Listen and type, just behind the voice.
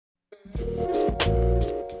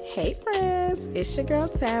Hey friends, it's your girl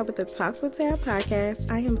Tab with the Talks with Tab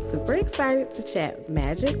podcast. I am super excited to chat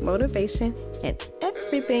magic, motivation, and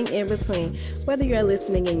everything in between. Whether you're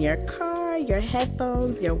listening in your car, your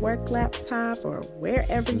headphones, your work laptop, or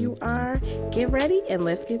wherever you are, get ready and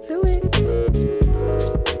let's get to it.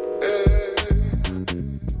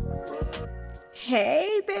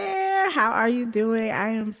 Hey there, how are you doing? I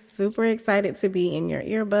am super excited to be in your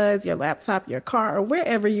earbuds, your laptop, your car, or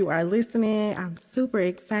wherever you are listening. I'm super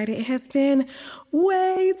excited. It has been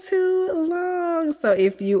way too long. So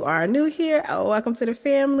if you are new here, welcome to the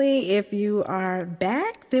family. If you are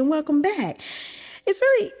back, then welcome back. It's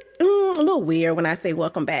really a little weird when I say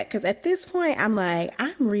welcome back, because at this point I'm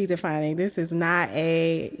redefining. This is not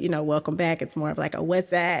a, welcome back. It's more of like a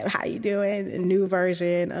what's up, how you doing, a new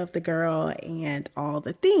version of the girl and all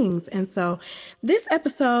the things. And so this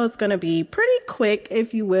episode is going to be pretty quick,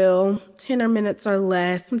 if you will, 10 minutes or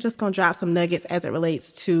less. I'm just going to drop some nuggets as it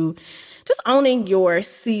relates to just owning your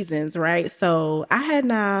seasons, right? So I had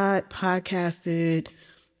not podcasted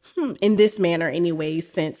in this manner anyway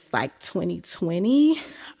since like 2020.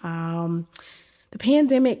 The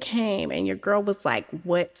pandemic came and your girl was like,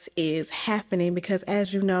 what is happening? Because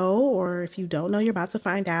as you know, or if you don't know, you're about to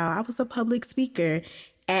find out, I was a public speaker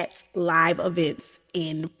at live events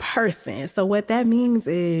in person. So what that means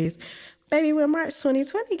is, baby, when March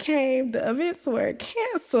 2020 came, the events were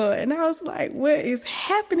canceled. And I was like, what is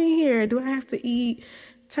happening here? Do I have to eat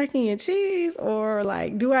turkey and cheese, or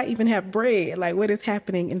like, do I even have bread? Like, what is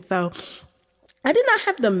happening? And so I did not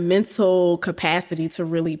have the mental capacity to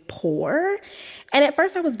really pour. And at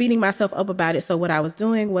first I was beating myself up about it. So what I was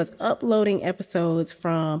doing was uploading episodes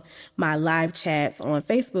from my live chats on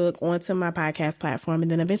Facebook onto my podcast platform. And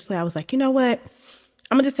then eventually I was like, you know what?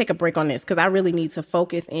 I'm going to just take a break on this because I really need to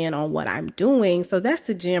focus in on what I'm doing. So that's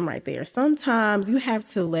the gem right there. Sometimes you have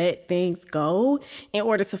to let things go in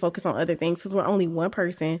order to focus on other things, because we're only one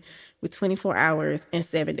person with 24 hours and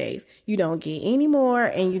 7 days. You don't get any more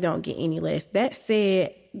and you don't get any less. That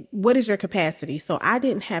said, what is your capacity? So I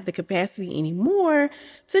didn't have the capacity anymore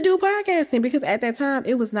to do podcasting because at that time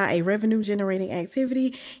it was not a revenue generating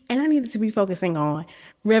activity, and I needed to be focusing on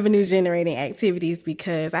revenue generating activities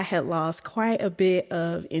because I had lost quite a bit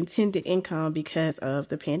of intended income because of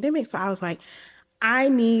the pandemic. So I was like, I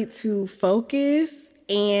need to focus.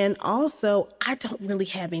 And also, I don't really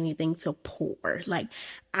have anything to pour. Like,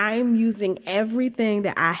 I'm using everything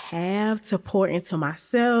that I have to pour into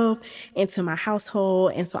myself, into my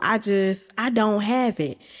household. And so I don't have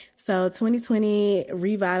it. So 2020,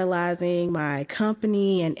 revitalizing my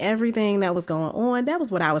company and everything that was going on, that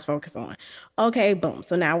was what I was focused on. Okay, boom.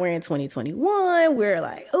 So now we're in 2021. We're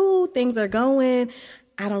like, ooh, things are going.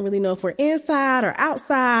 I don't really know if we're inside or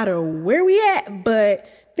outside or where we at, but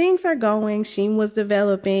things are going. Sheen was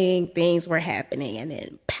developing, things were happening, and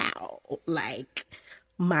then pow, like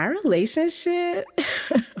my relationship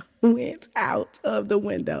went out of the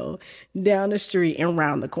window, down the street and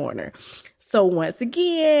round the corner. So once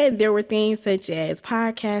again, there were things such as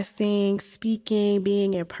podcasting, speaking,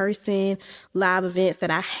 being in person, live events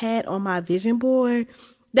that I had on my vision board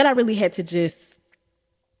that I really had to just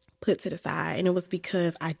put to the side. And it was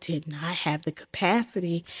because I did not have the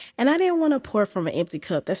capacity and I didn't want to pour from an empty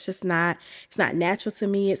cup. That's just it's not natural to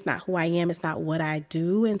me. It's not who I am. It's not what I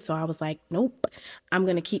do. And so I was like, nope, I'm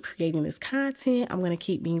going to keep creating this content. I'm going to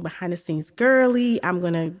keep being behind the scenes girly. I'm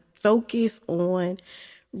going to focus on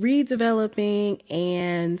redeveloping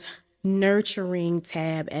and nurturing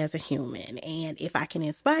Tab as a human. And if I can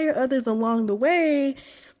inspire others along the way,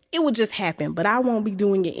 it will just happen, but I won't be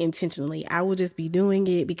doing it intentionally. I will just be doing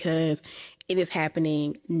it because it is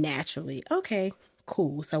happening naturally. Okay,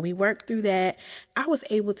 cool. So we worked through that. I was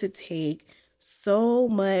able to take so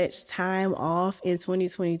much time off in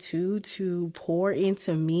 2022 to pour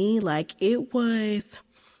into me. Like it was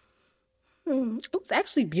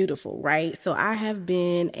actually beautiful, right? So I have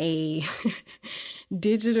been a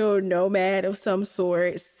digital nomad of some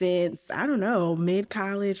sort since, I don't know,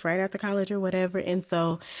 mid-college, right after college or whatever. And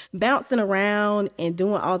so bouncing around and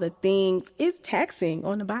doing all the things is taxing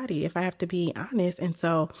on the body, if I have to be honest. And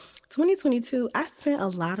so 2022, I spent a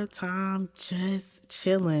lot of time just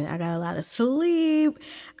chilling. I got a lot of sleep.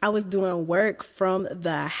 I was doing work from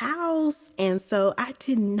the house. And so I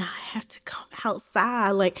did not have to come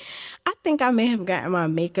outside. Like, I think I may have gotten my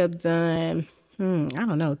makeup done, I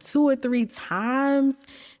don't know, 2 or 3 times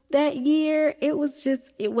that year. It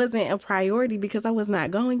wasn't a priority because I was not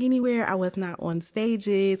going anywhere. I was not on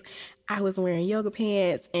stages. I was wearing yoga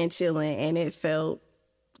pants and chilling, and it felt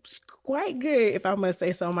quite good, if I must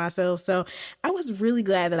say so myself. So I was really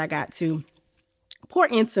glad that I got to pour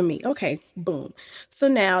into me. Okay, boom. So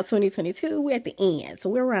now 2022, we're at the end. So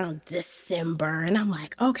we're around December and I'm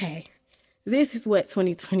like, okay, this is what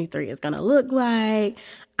 2023 is going to look like.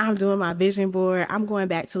 I'm doing my vision board. I'm going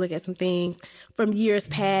back to look at some things from years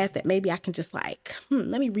past that maybe I can just like,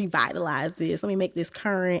 let me revitalize this. Let me make this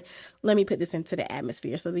current. Let me put this into the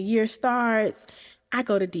atmosphere. So the year starts. I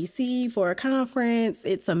go to DC for a conference.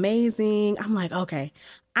 It's amazing. I'm like, okay,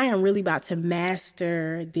 I am really about to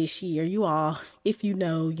master this year. You all, if you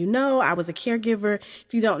know, you know, I was a caregiver.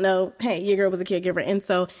 If you don't know, hey, your girl was a caregiver. And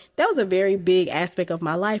so that was a very big aspect of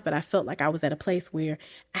my life, but I felt like I was at a place where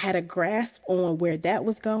I had a grasp on where that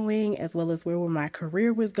was going, as well as where my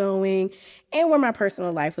career was going and where my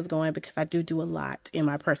personal life was going, because I do a lot in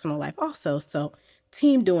my personal life also. So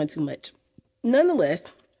team doing too much.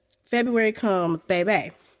 Nonetheless, February comes,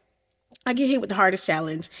 baby. I get hit with the hardest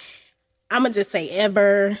challenge. I'm going to just say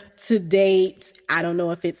ever to date. I don't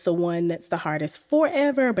know if it's the one that's the hardest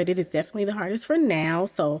forever, but it is definitely the hardest for now.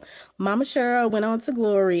 So Mama Cheryl went on to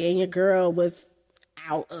glory and your girl was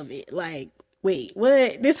out of it. Like, wait,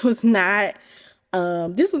 what? This was not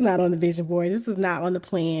on the vision board. This was not on the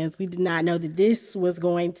plans. We did not know that this was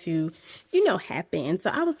going to, happen. So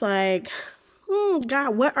I was like,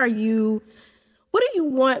 God, what do you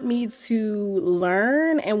want me to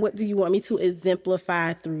learn and what do you want me to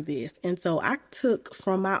exemplify through this? And so I took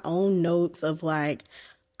from my own notes of like,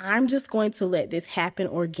 I'm just going to let this happen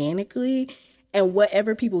organically, and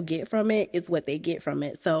whatever people get from it is what they get from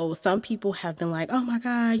it. So some people have been like, oh my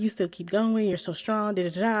God, you still keep going. You're so strong. Da, da,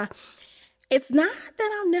 da, da. It's not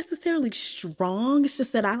that I'm necessarily strong. It's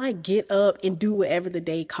just that I like get up and do whatever the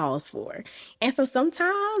day calls for. And so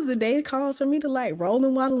sometimes the day calls for me to like roll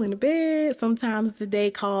and waddle in the bed. Sometimes the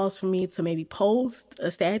day calls for me to maybe post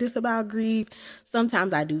a status about grief.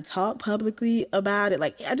 Sometimes I do talk publicly about it.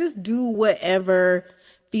 Like I just do whatever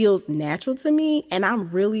feels natural to me. And I'm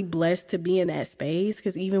really blessed to be in that space,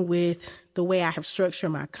 because even with the way I have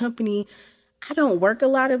structured my company, I don't work a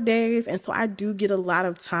lot of days, and so I do get a lot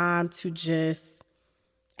of time to just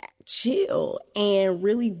chill and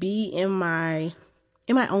really be in my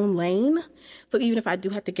own lane. So even if I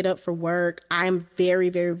do have to get up for work, I'm very,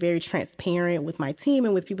 very, very transparent with my team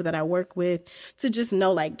and with people that I work with to just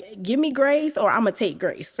know, like, give me grace or I'm going to take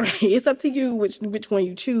grace, right? It's up to you which one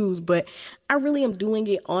you choose, but I really am doing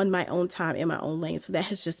it on my own time in my own lane. So that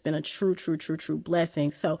has just been a true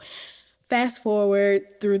blessing. So fast forward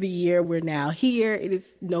through the year, we're now here. It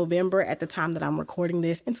is November at the time that I'm recording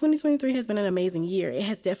this, and 2023 has been an amazing year. It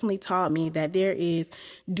has definitely taught me that there is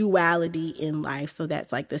duality in life. So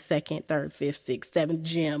that's like the second, third, fifth, sixth, seventh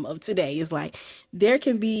gem of today is like there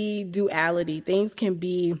can be duality. Things can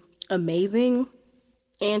be amazing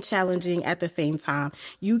and challenging at the same time.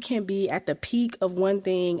 You can be at the peak of one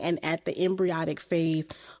thing and at the embryonic phase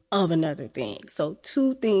of another thing. So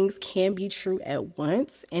two things can be true at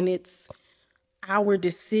once, and it's our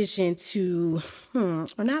decision or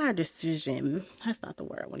not our decision, that's not the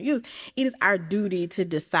word I want to use. It is our duty to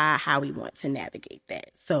decide how we want to navigate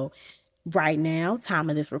that. So right now, time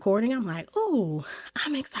of this recording, I'm like, oh,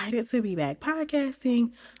 I'm excited to be back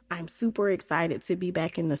podcasting. I'm super excited to be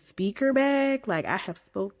back in the speaker bag. Like I have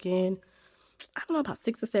spoken, I don't know, about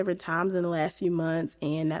 6 or 7 times in the last few months.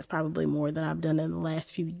 And that's probably more than I've done in the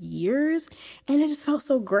last few years. And it just felt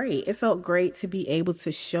so great. It felt great to be able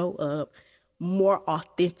to show up more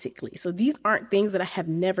authentically. So these aren't things that I have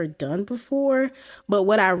never done before. But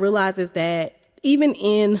what I realize is that even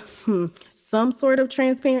in some sort of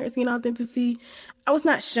transparency and authenticity, I was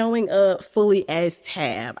not showing up fully as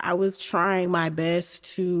Tab. I was trying my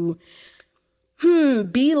best to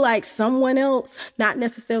be like someone else, not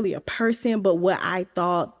necessarily a person, but what I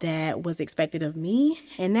thought that was expected of me.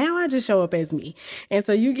 And now I just show up as me. And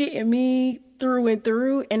so you getting me through and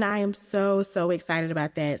through. And I am so, so excited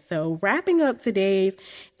about that. So wrapping up today's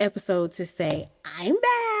episode to say, I'm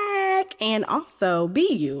back. And also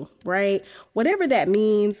be you, right? Whatever that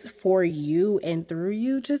means for you and through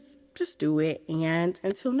you, just do it. And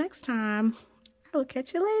until next time, I will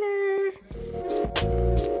catch you later.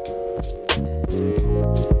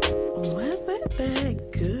 Wasn't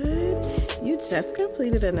that good? You just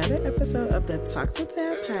completed another episode of the Talks with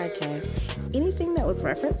Tab podcast. Anything that was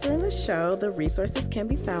referenced during the show, the resources can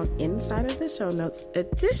be found inside of the show notes.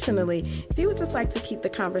 Additionally, if you would just like to keep the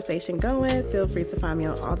conversation going, feel free to find me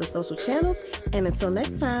on all the social channels. And until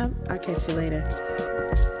next time, I'll catch you later.